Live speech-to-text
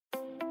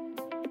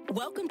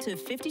Welcome to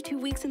 52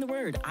 Weeks in the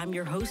Word. I'm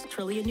your host,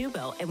 Trillia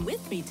Newbell, and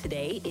with me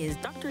today is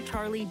Dr.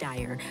 Charlie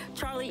Dyer.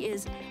 Charlie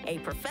is a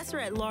professor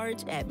at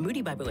large at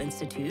Moody Bible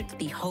Institute,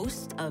 the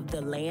host of The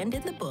Land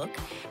in the Book,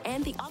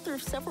 and the author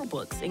of several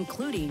books,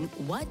 including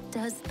What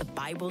Does the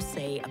Bible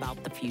Say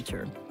About the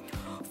Future?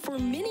 For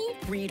many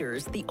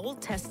readers, the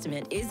Old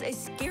Testament is a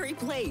scary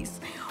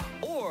place,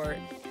 or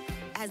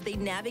as they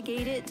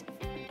navigate it,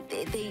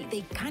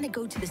 they kind of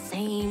go to the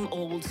same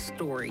old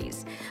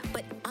stories.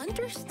 But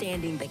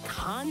understanding the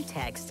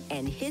context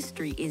and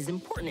history is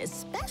important,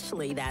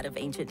 especially that of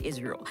ancient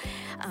Israel,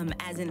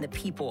 as in the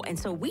people. And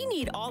so we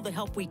need all the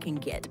help we can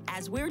get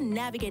as we're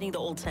navigating the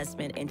Old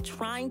Testament and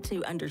trying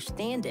to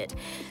understand it.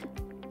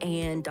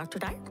 And Dr.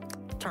 Dyer,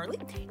 Charlie,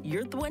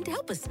 you're the one to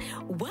help us.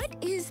 What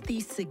is the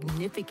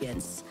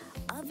significance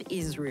of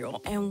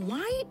Israel, and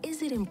why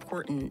is it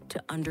important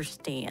to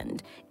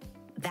understand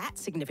that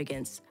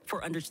significance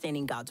for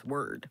understanding God's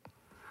word?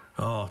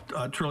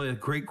 Truly a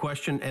great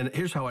question, and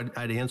here's how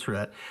I'd answer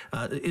that.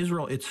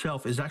 Israel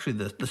itself is actually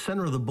the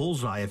center of the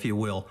bullseye, if you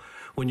will.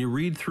 When you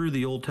read through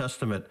the Old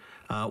Testament,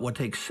 what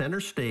takes center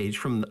stage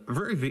from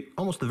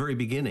almost the very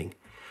beginning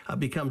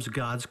becomes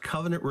God's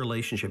covenant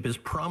relationship, his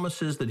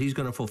promises that he's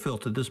going to fulfill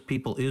to this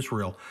people,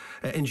 Israel.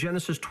 In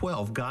Genesis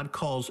 12, God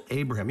calls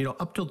Abraham.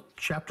 Up till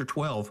chapter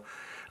 12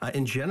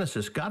 in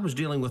Genesis, God was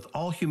dealing with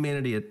all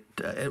humanity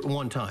at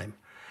one time.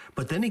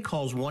 But then he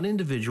calls one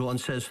individual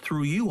and says,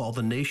 through you, all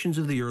the nations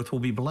of the earth will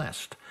be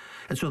blessed.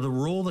 And so the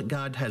role that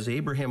God has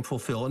Abraham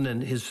fulfill, and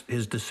then his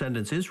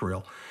descendants,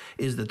 Israel,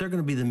 is that they're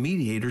going to be the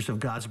mediators of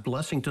God's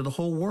blessing to the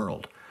whole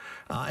world.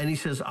 And he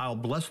says, I'll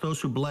bless those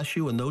who bless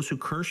you, and those who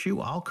curse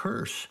you, I'll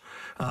curse.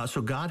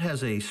 So God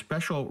has a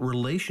special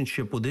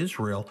relationship with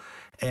Israel,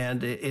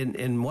 and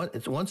in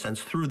one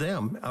sense, through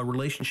them, a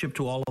relationship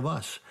to all of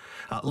us.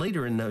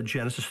 Later in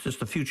Genesis,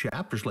 just a few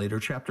chapters later,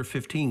 chapter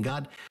 15,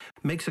 God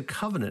makes a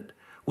covenant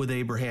with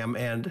Abraham,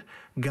 and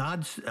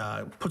God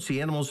puts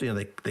the animals,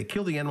 they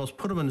kill the animals,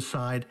 put them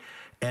inside,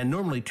 and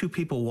normally two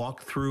people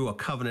walk through a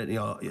covenant,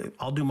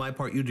 I'll do my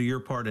part, you do your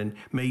part, and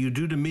may you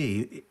do to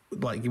me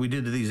like we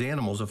did to these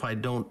animals if I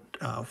don't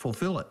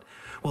fulfill it.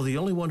 Well, the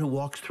only one who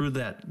walks through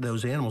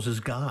those animals is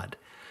God.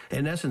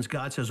 In essence,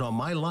 God says, on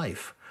my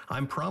life,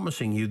 I'm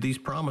promising you these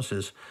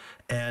promises,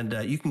 and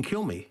you can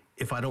kill me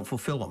if I don't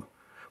fulfill them.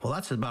 Well,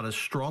 that's about as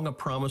strong a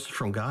promise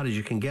from God as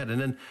you can get. And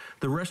then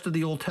the rest of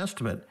the Old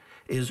Testament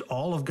is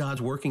all of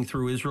God's working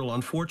through Israel.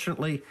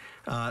 Unfortunately,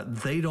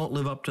 they don't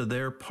live up to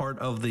their part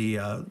of the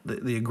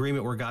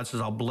agreement where God says,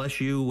 I'll bless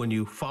you when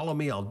you follow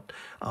me,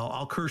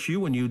 I'll curse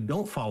you when you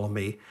don't follow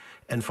me.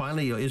 And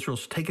finally,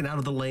 Israel's taken out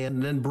of the land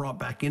and then brought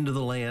back into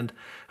the land.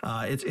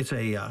 It's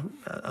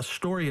a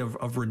story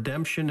of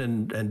redemption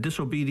and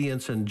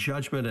disobedience and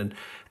judgment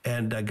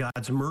and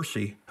God's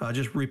mercy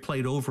just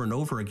replayed over and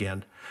over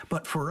again.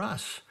 But for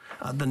us,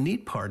 the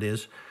neat part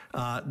is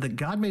that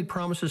God made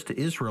promises to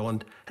Israel,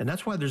 and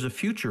that's why there's a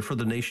future for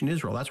the nation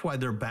Israel. That's why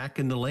they're back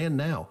in the land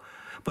now.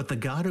 But the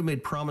God who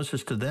made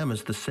promises to them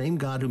is the same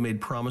God who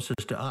made promises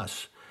to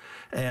us.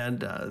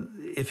 And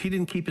if he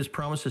didn't keep his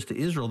promises to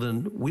Israel,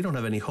 then we don't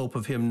have any hope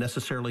of him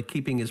necessarily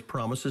keeping his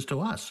promises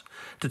to us,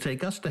 to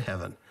take us to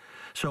heaven.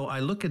 So I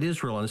look at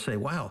Israel and say,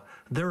 wow,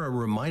 they're a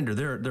reminder.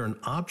 They're an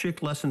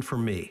object lesson for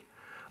me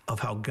of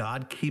how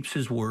God keeps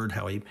his word,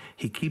 how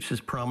he keeps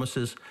his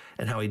promises,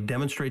 and how he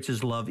demonstrates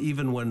his love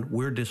even when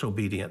we're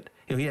disobedient.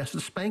 He has to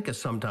spank us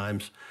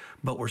sometimes,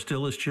 but we're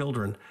still his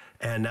children,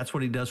 and that's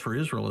what he does for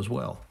Israel as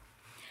well.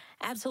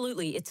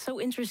 Absolutely. It's so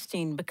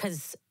interesting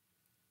because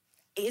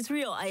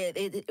Israel,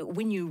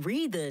 when you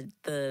read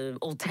the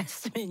Old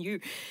Testament, you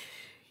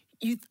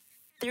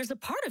there's a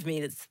part of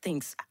me that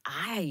thinks,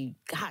 I'm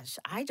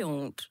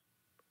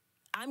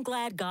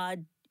glad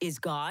God is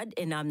God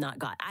and I'm not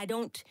God.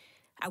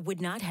 I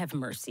would not have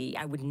mercy.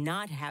 I would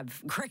not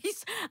have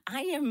grace.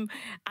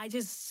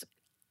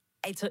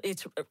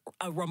 It's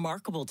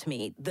remarkable to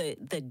me,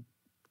 the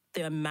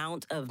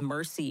amount of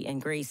mercy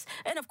and grace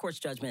and, of course,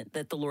 judgment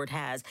that the Lord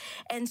has.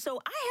 And so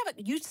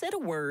you said a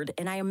word,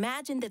 and I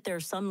imagine that there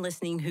are some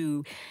listening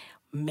who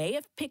may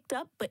have picked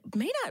up but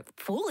may not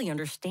fully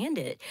understand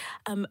it.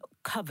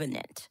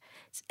 Covenant.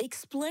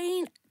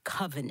 Explain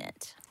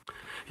covenant.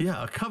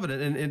 Yeah, a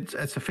covenant, and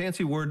it's a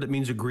fancy word that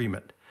means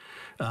agreement.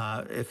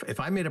 If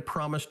I made a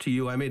promise to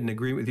you, I made an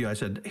agreement with you, I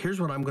said,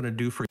 here's what I'm going to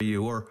do for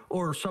you.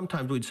 Or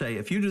sometimes we'd say,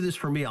 if you do this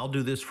for me, I'll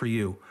do this for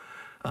you.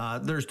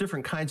 There's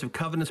different kinds of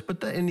covenants,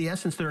 but in the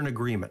essence, they're an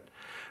agreement.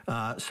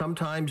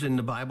 Sometimes in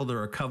the Bible,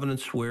 there are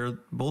covenants where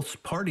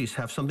both parties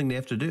have something they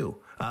have to do.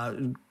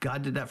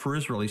 God did that for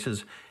Israel. He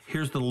says,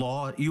 here's the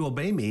law, you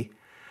obey me,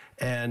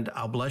 and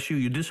I'll bless you.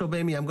 You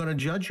disobey me, I'm going to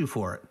judge you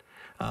for it.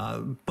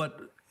 But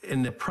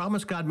in the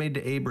promise God made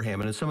to Abraham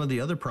and in some of the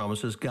other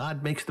promises,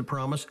 God makes the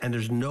promise and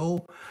there's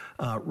no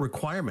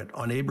requirement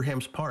on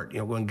Abraham's part.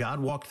 When God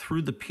walked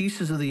through the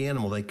pieces of the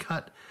animal they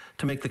cut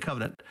to make the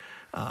covenant,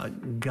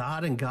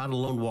 God and God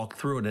alone walked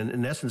through it. And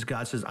in essence,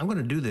 God says, I'm going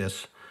to do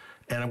this,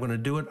 and I'm going to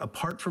do it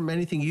apart from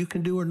anything you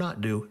can do or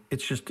not do.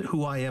 It's just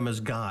who I am as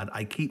God.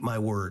 I keep my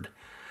word.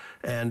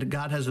 And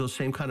God has those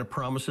same kind of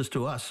promises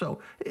to us. So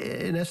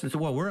in essence,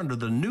 well, we're under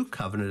the new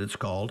covenant, it's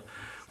called,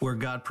 where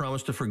God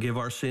promised to forgive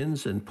our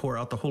sins and pour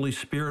out the Holy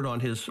Spirit on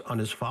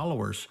his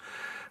followers.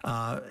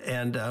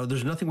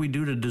 There's nothing we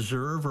do to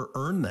deserve or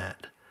earn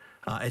that.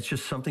 It's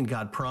just something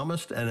God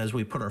promised, and as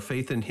we put our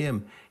faith in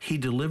him, he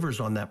delivers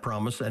on that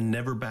promise and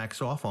never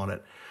backs off on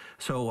it.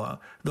 So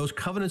those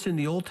covenants in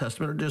the Old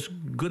Testament are just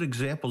good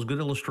examples, good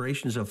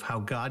illustrations of how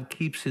God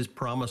keeps his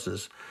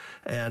promises,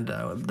 and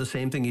the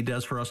same thing he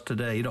does for us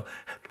today. You know,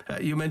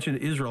 you mentioned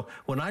Israel.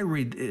 When I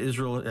read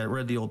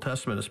the Old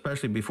Testament,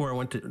 especially before I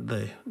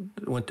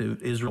went to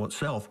Israel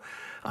itself,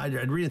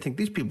 I'd read and think,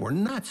 these people were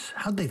nuts.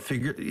 How'd they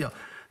figure? You know,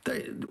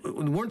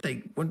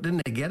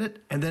 didn't they get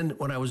it? And then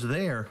when I was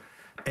there,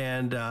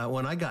 and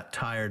when I got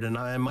tired and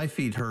my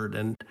feet hurt,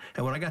 and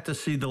when I got to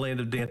see the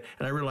land of Dan,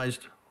 and I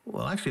realized,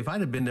 well, actually, if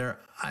I'd have been there,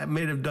 I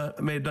may have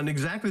done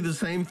exactly the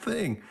same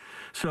thing.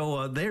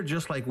 So they're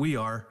just like we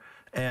are,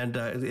 and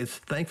it's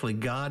thankfully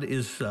God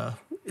is a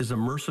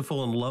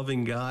merciful and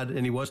loving God,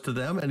 and he was to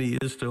them, and he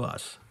is to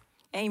us.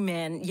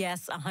 Amen.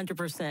 Yes,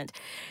 100%.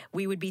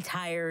 We would be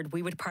tired.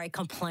 We would probably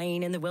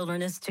complain in the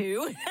wilderness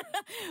too.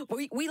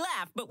 we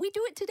laugh, but we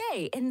do it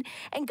today. And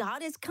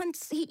God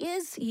he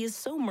is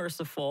so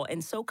merciful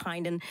and so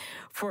kind, and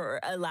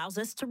allows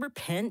us to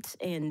repent.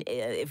 And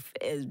if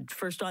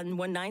 1 John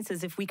 1:9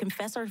 says, if we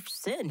confess our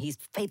sin, he's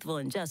faithful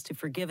and just to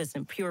forgive us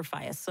and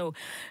purify us. So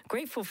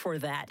grateful for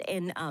that.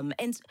 And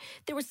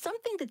there was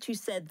something that you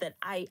said that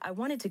I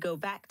wanted to go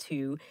back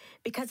to,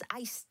 because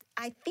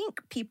I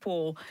think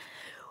people,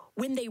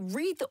 when they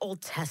read the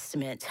Old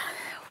Testament,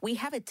 we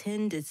have a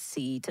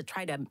tendency to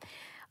try to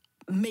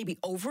maybe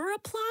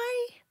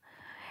over-apply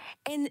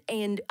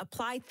and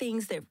apply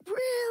things that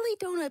really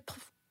don't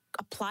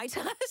apply to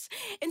us.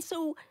 And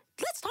so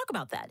let's talk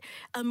about that.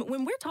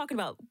 When we're talking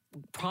about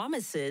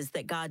promises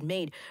that God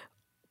made,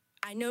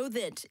 I know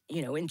that,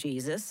 in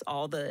Jesus,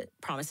 all the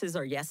promises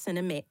are yes and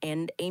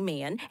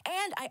amen.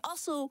 And I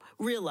also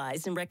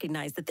realize and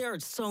recognize that there are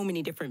so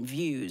many different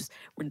views.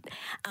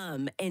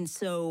 And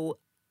so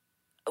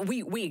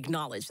we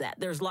acknowledge that.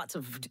 There's lots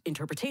of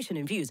interpretation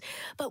and views.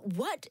 But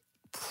what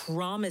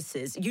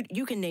promises,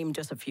 you can name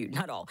just a few,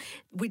 not all,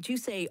 would you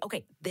say,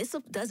 okay, this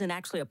doesn't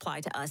actually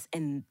apply to us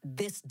and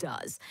this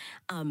does?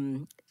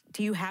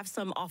 Do you have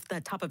some off the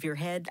top of your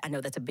head? I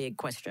know that's a big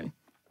question.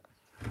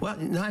 Well,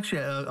 no,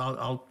 actually,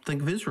 I'll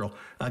think of Israel.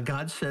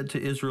 God said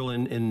to Israel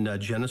in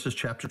Genesis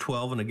chapter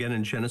 12 and again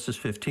in Genesis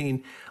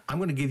 15, I'm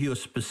going to give you a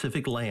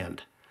specific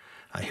land.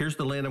 Here's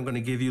the land I'm going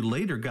to give you.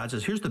 Later, God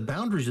says, here's the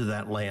boundaries of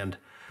that land.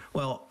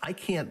 Well, I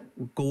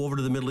can't go over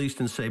to the Middle East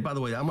and say, by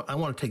the way, I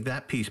want to take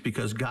that piece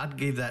because God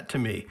gave that to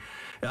me.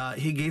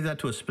 He gave that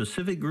to a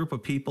specific group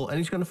of people, and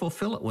he's going to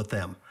fulfill it with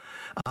them.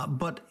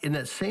 But in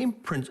that same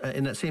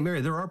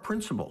area, there are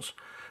principles.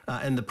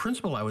 And the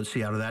principle I would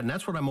see out of that, and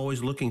that's what I'm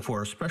always looking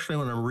for, especially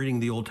when I'm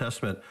reading the Old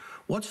Testament,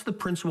 what's the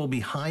principle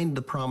behind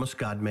the promise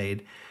God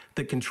made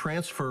that can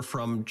transfer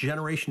from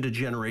generation to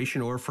generation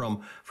or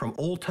from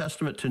Old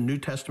Testament to New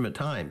Testament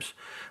times?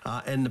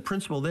 And the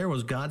principle there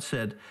was God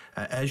said,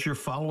 as you're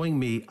following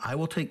me, I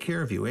will take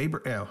care of you.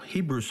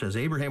 Hebrews says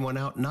Abraham went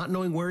out not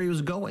knowing where he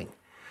was going.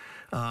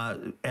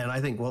 And I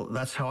think, well,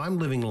 that's how I'm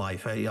living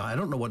life. I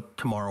don't know what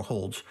tomorrow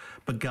holds,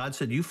 but God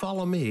said, you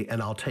follow me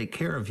and I'll take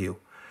care of you.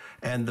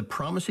 And the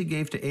promise he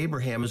gave to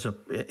Abraham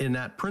in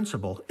that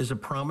principle is a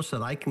promise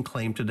that I can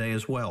claim today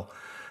as well,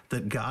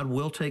 that God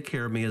will take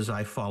care of me as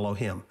I follow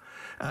him.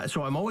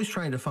 So I'm always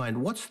trying to find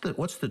what's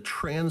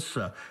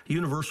the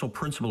universal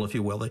principle, if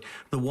you will,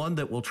 the one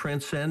that will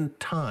transcend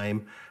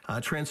time,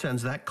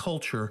 transcends that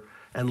culture,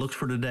 and looks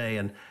for today.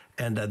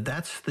 And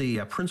that's the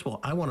principle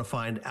I want to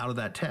find out of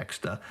that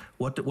text.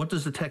 What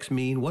does the text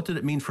mean? What did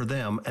it mean for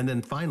them? And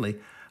then finally,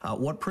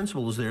 what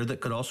principle is there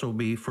that could also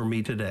be for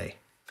me today?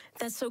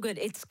 That's so good.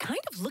 It's kind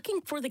of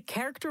looking for the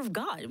character of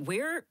God.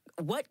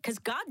 Because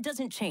God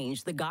doesn't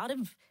change. The God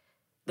of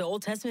the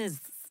Old Testament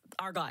is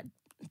our God.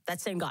 That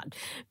same God.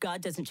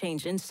 God doesn't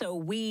change. And so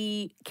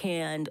we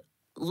can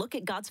look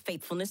at God's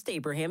faithfulness to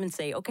Abraham and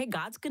say, okay,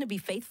 God's going to be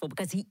faithful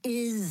because he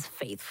is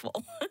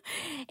faithful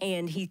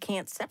and he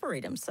can't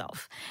separate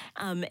himself.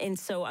 And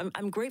so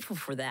I'm grateful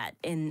for that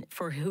and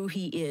for who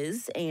he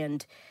is,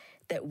 and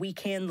that we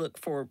can look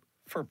for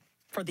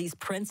these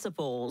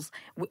principles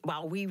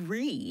while we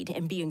read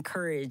and be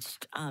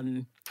encouraged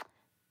and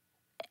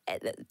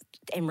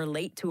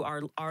relate to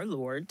our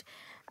Lord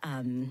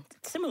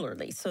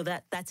similarly. So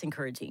that's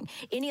encouraging.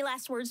 Any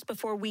last words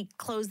before we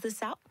close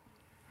this out?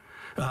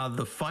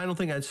 The final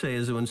thing I'd say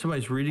is that when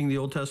somebody's reading the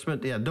Old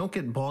Testament, don't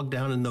get bogged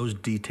down in those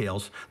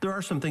details. There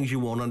are some things you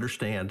won't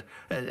understand.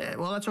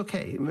 Well, that's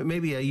okay.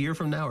 Maybe a year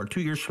from now or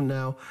 2 years from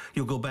now,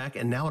 you'll go back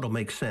and now it'll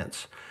make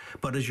sense.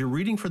 But as you're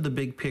reading for the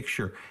big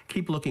picture,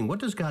 keep looking. What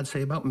does God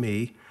say about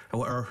me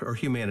or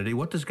humanity?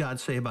 What does God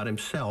say about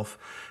himself?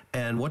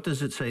 And what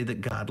does it say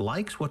that God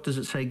likes? What does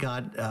it say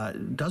God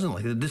doesn't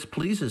like, that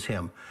displeases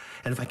him?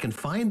 And if I can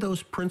find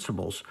those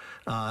principles,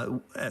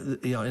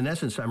 in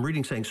essence, I'm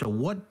reading saying, so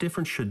what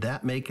difference should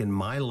that make in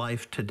my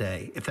life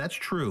today? If that's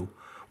true,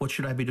 what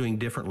should I be doing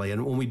differently?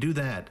 And when we do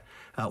that,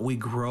 we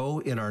grow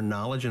in our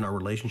knowledge and our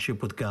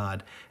relationship with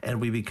God, and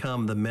we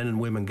become the men and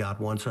women God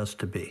wants us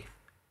to be.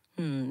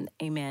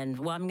 Amen.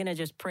 Well, I'm going to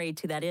just pray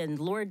to that end.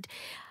 Lord,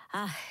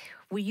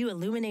 will you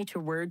illuminate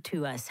your word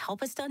to us?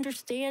 Help us to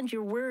understand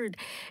your word,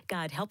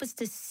 God. Help us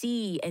to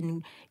see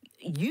and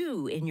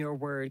you in your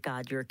word,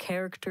 God, your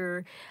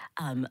character,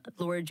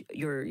 Lord,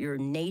 your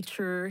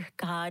nature,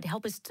 God.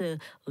 Help us to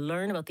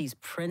learn about these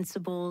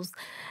principles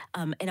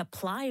and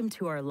apply them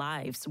to our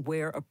lives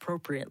where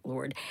appropriate,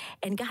 Lord.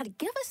 And God,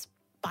 give us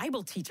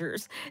Bible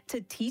teachers to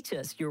teach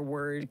us your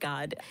word,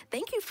 God.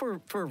 Thank you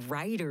for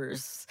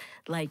writers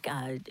like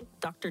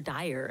Dr.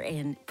 Dyer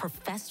and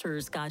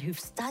professors, God, who've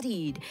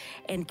studied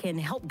and can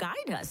help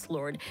guide us,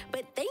 Lord.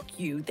 But thank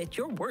you that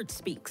your word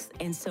speaks.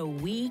 And so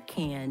we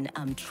can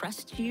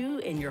trust you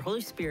and your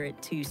Holy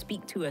Spirit to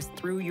speak to us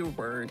through your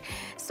word.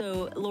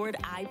 So, Lord,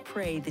 I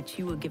pray that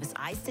you will give us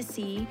eyes to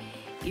see,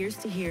 ears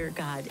to hear,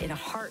 God, and a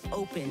heart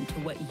open to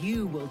what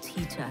you will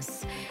teach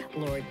us,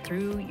 Lord,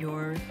 through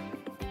your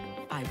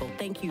Bible.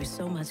 Thank you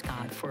so much,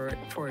 God,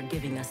 for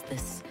giving us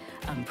this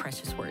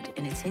precious word.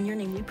 And it's in your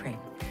name we pray.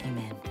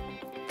 Amen.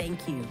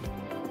 Thank you.